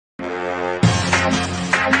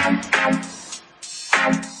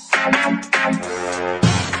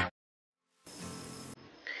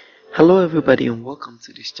Hello everybody and welcome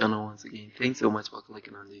to this channel once again. Thanks so much for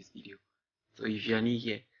clicking on this video. So if you are new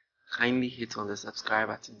here, kindly hit on the subscribe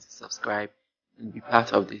button to subscribe and be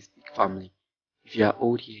part of this big family. If you are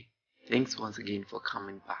old here, thanks once again for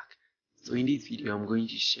coming back. So in this video I'm going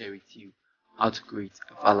to share with you how to create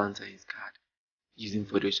a Valentine's card using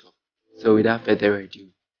Photoshop. So without further ado,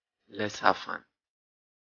 let's have fun.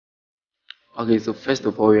 Okay, so first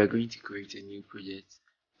of all we are going to create a new project.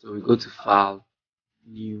 So we go to File,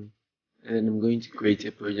 New, and then I'm going to create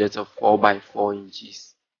a project of 4 by 4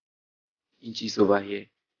 inches over here,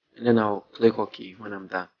 and then I'll click OK when I'm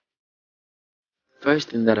done. First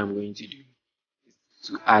thing that I'm going to do is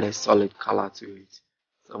to add a solid color to it.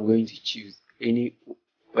 So I'm going to choose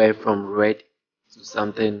anywhere from red to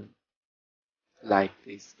something like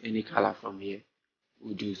this. Any color from here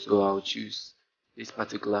will do. So I'll choose this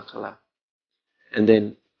particular color, and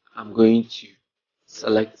then I'm going to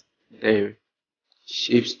select the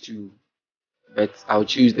shapes tool, but I'll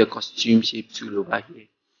choose the costume shape tool over here,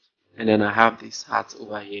 and then I have this hat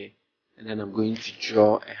over here, and then I'm going to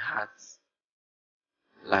draw a hat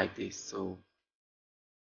like this, so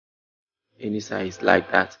any size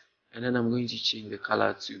like that, and then I'm going to change the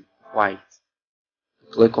color to white,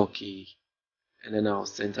 click OK, and then I'll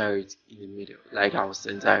center it in the middle, like I'll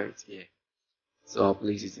center it here, so I'll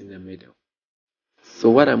place it in the middle.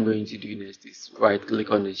 So what I'm going to do next is right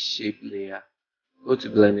click on the shape layer, go to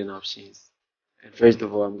blending options, and first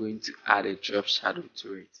of all I'm going to add a drop shadow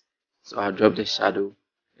to it. So I'll drop the shadow,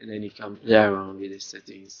 and then you can play around with the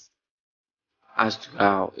settings as to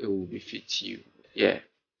how it will befit you. Yeah.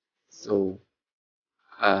 So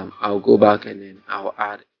I'll go back and then I'll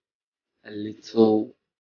add a little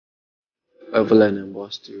bevel and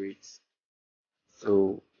emboss to it.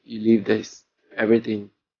 So you leave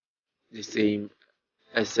everything the same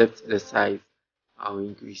except the size. I'll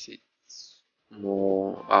increase it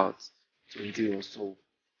more, about 20 or so.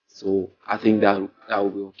 So I think that will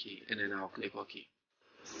be okay, and then I'll click OK.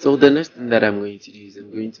 So the next thing that I'm going to do is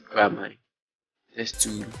I'm going to grab my text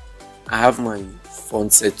tool. I have my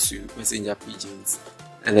font set to Messenger Pigeons,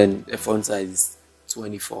 and then the font size is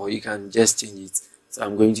 24. You can just change it. So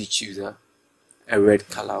I'm going to choose a red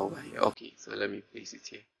color over here. Okay, so let me place it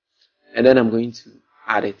here, and then I'm going to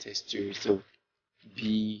add a texture. So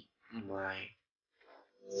be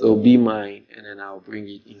mine, and then I'll bring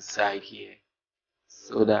it inside here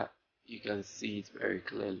so that you can see it very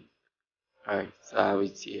clearly. Alright, so I have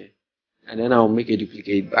it here, and then I'll make a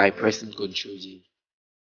duplicate by pressing Ctrl J,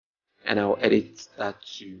 and I'll edit that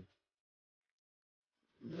to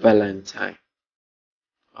Valentine.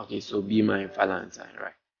 Okay, so be my Valentine,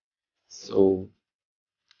 right? So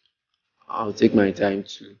I'll take my time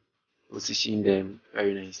to position them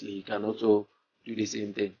very nicely. You can also do the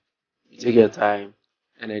same thing. You take your time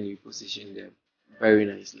and then you position them very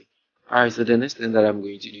nicely. Alright, so the next thing that I'm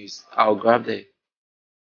going to do is I'll grab the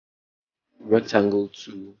rectangle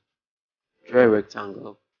tool, draw a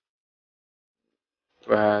rectangle,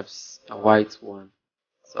 perhaps a white one.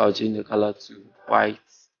 So I'll change the color to white,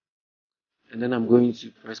 and then I'm going to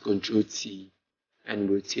press Ctrl T and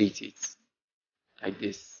rotate it like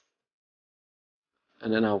this,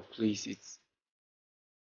 and then I'll place it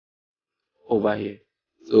over here.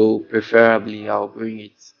 So preferably I'll bring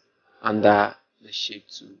it under the shape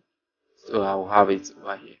tool, so I'll have it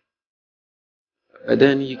over here. But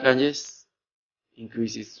then you can just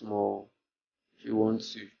increase it small if you want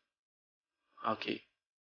to. Okay,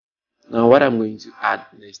 now what I'm going to add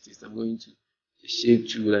next is I'm going to the shape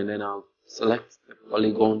tool, and then I'll select the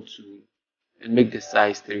polygon tool and make the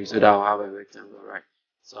size 3 so that I'll have a rectangle, right?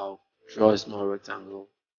 So I'll draw a small rectangle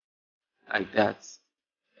like that,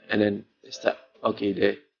 and then okay,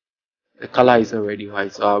 the color is already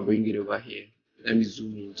white, so I'll bring it over here. Let me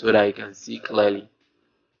zoom in so that you can see clearly,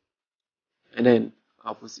 and then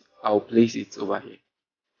I'll place it over here.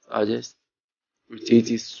 So I'll just rotate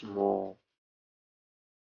it small,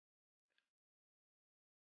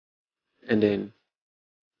 and then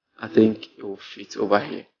I think it will fit over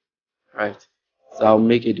here, right? So I'll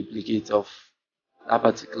make a duplicate of that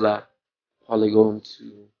particular polygon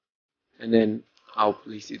tool, and then I'll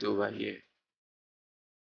place it over here.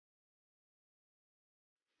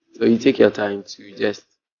 So you take your time to just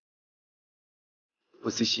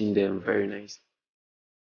position them very nice.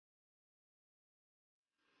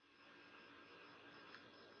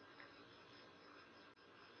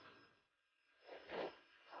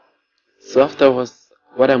 So afterwards,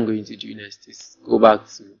 what I'm going to do next is go back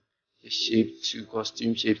to the shape tool,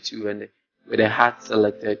 costume shape tool, and with the hat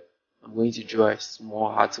selected, I'm going to draw a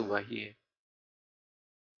small hat over here,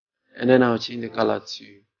 and then I'll change the color to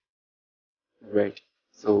red.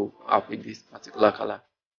 So I'll pick this particular color,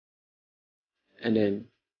 and then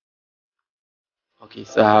okay,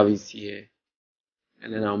 so I have it here,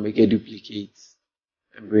 and then I'll make a duplicate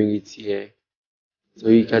and bring it here. So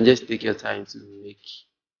you can just take your time to make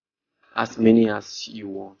as many as you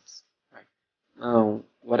want. Right. Now,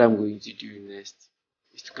 what I'm going to do next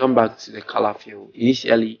is to come back to the color field.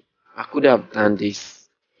 Initially, I could have done this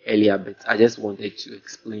earlier, but I just wanted to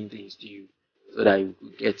explain things to you so that you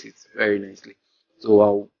could get it very nicely. So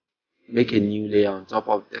I'll make a new layer on top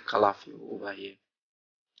of the color field over here.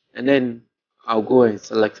 And then I'll go and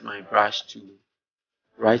select my brush tool.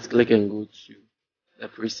 Right click and go to the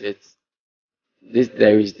presets.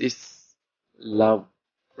 There is this love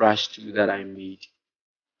brush tool that I made.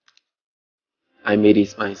 I made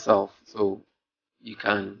it myself, so you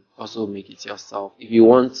can also make it yourself. If you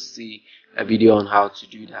want to see a video on how to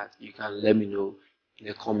do that, you can let me know in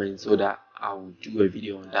the comments so that I'll do a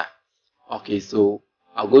video on that. Okay, so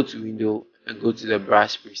I'll go to window and go to the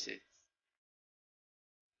brush preset.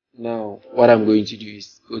 Now what I'm going to do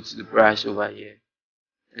is go to the brush over here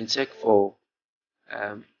and check for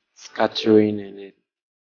scattering in it,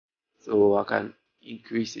 so I can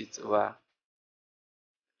increase it over,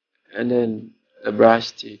 and then the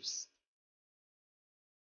brush tips,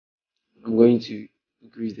 I'm going to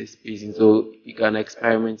increase the spacing so you can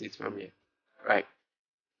experiment it from here. Right,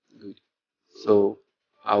 good. So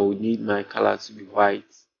I would need my color to be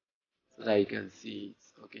white so that you can see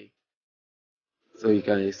it. Okay, so you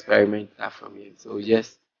can experiment that from here. So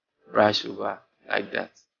just brush over like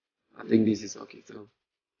that. I think this is okay. So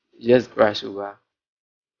just brush over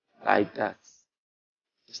like that,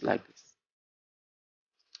 just like this.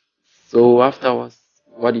 So afterwards,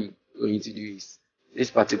 what you're going to do is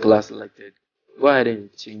this particular selected, go ahead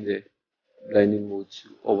and change the blending mode to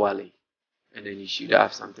overlay, and then you should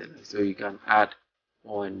have something like, so you can add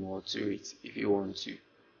more and more to it if you want to.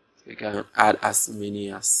 So you can add as many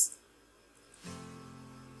as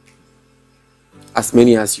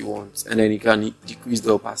you want, and then you can decrease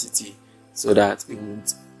the opacity so that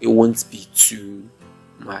it won't be too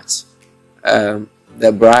much.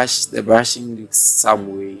 The brushing looks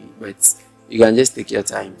some way, but you can just take your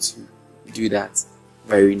time to do that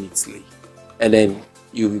very neatly, and then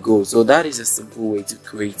you will go. So that is a simple way to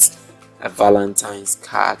create a Valentine's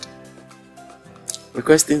card,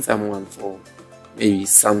 requesting someone for maybe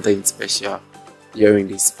something special during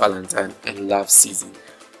this Valentine and love season.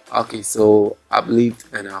 Okay, so I believe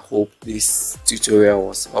and I hope this tutorial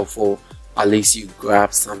was helpful. At least you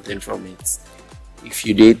grabbed something from it. If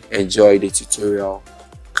you did enjoy the tutorial,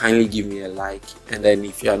 kindly give me a like, and then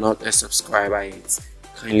if you are not a subscriber yet,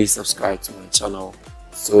 kindly subscribe to my channel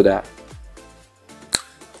so that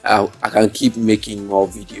I can keep making more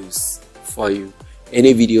videos for you.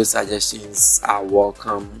 Any video suggestions are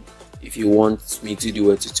welcome. If you want me to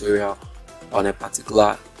do a tutorial on a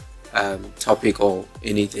particular topic or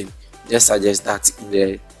anything, just suggest that in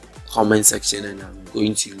the comment section and I'm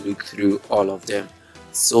going to look through all of them.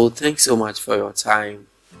 So thanks so much for your time.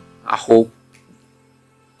 I hope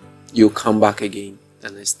you'll come back again the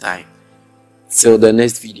next time. Till the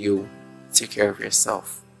next video, take care of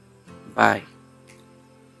yourself. Bye.